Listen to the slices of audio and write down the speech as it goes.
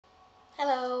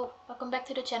Hello, welcome back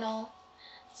to the channel.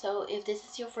 So if this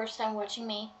is your first time watching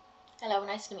me, hello,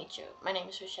 nice to meet you. My name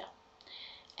is Rochelle.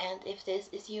 And if this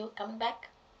is you coming back,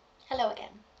 hello again.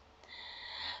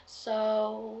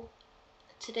 So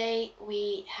today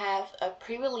we have a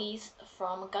pre-release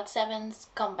from GOT7's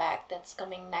comeback that's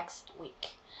coming next week.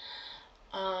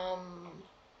 The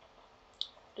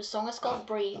song is called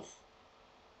Breathe,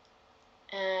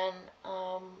 and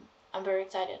I'm very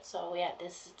excited. So yeah,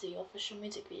 this is the official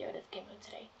music video that came out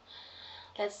today.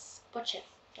 Let's watch it.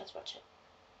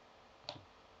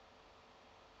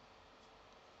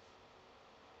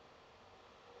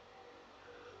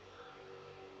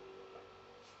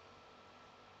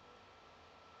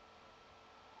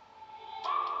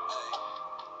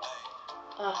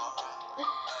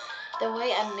 The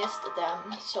way I missed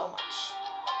them so much.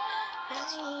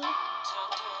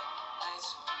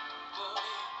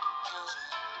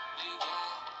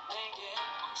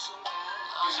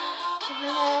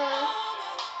 Hi.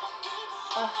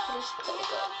 Oh, this is really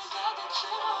good.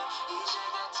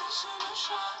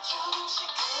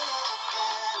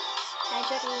 Hi,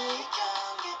 Jody.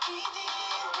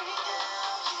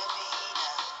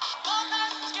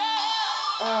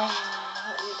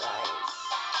 You guys.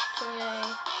 Today.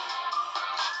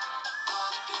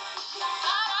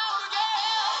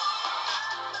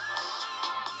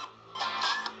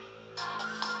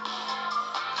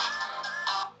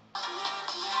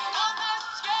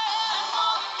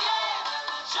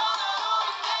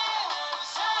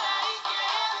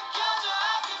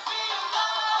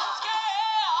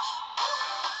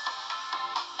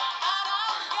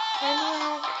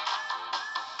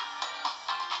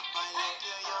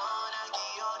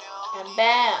 And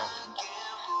bam!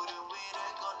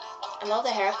 I love the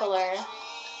hair color.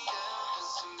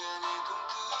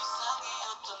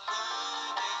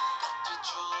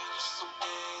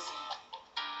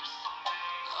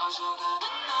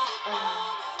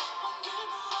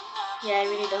 Yeah, it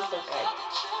really does look good.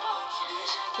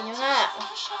 Can you not?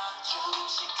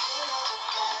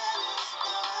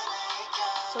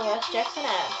 So where's Jackson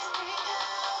at?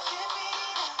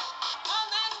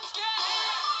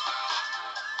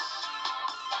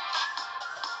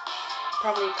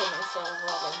 Probably coming soon,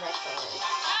 Robin Records.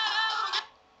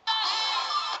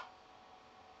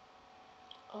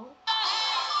 Oh.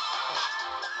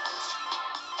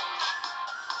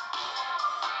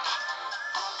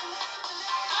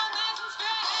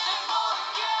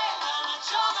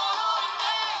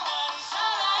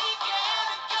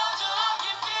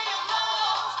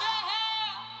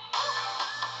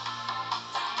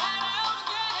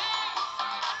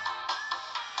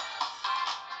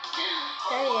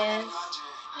 There he is.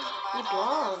 He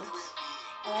blonde.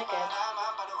 I like it.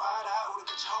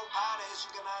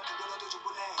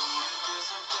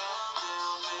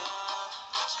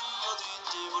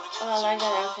 Oh, I like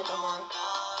that outfit a lot.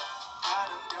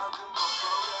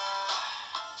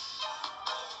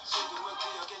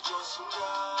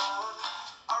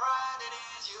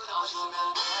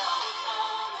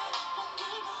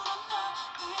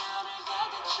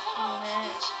 Oh, man.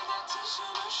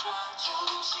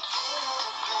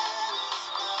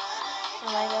 I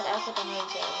like that outfit on her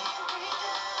too.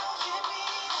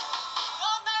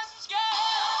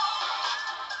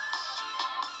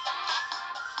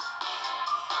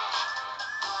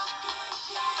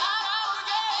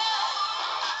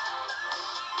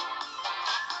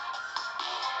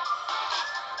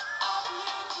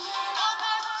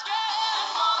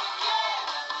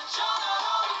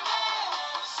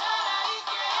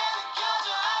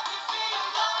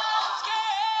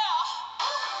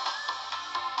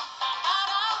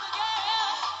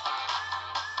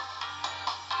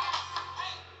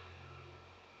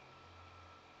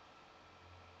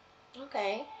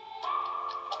 Okay.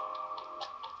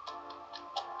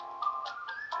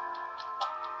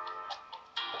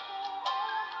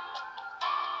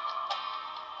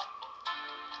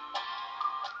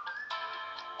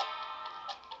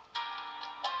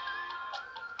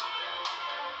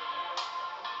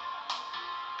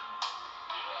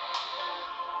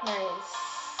 Nice.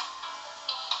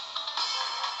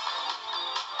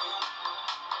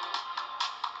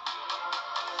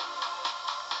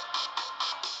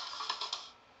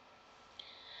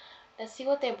 Let's see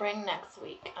what they bring next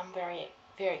week. I'm very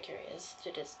curious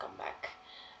to this comeback.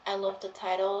 I love the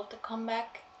title of the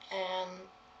comeback, and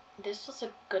this was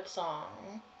a good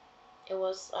song. It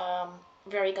was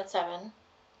very GOT7,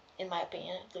 in my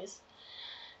opinion at least,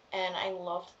 and I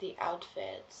loved the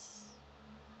outfits.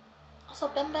 Also,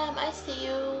 Bam Bam, I see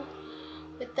you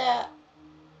with the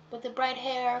bright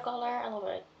hair color. I love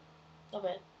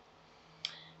it.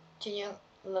 Jinyoung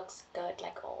looks good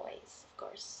like always, of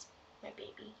course, my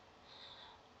baby.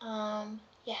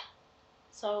 Yeah.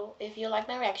 So if you like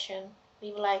my reaction,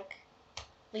 leave a like,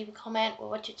 leave a comment with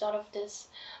what you thought of this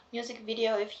music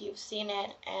video if you've seen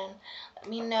it, and let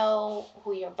me know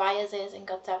who your bias is in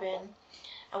GOT7.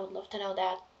 I would love to know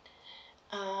that.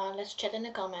 Let's chat in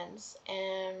the comments,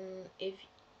 and if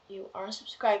you aren't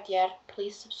subscribed yet,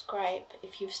 please subscribe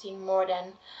if you've seen more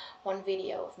than one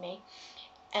video of me,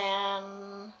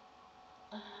 and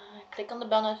click on the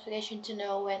bell notification to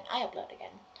know when I upload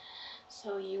again,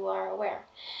 so you are aware.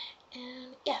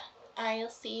 And yeah, I'll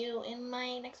see you in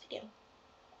my next video.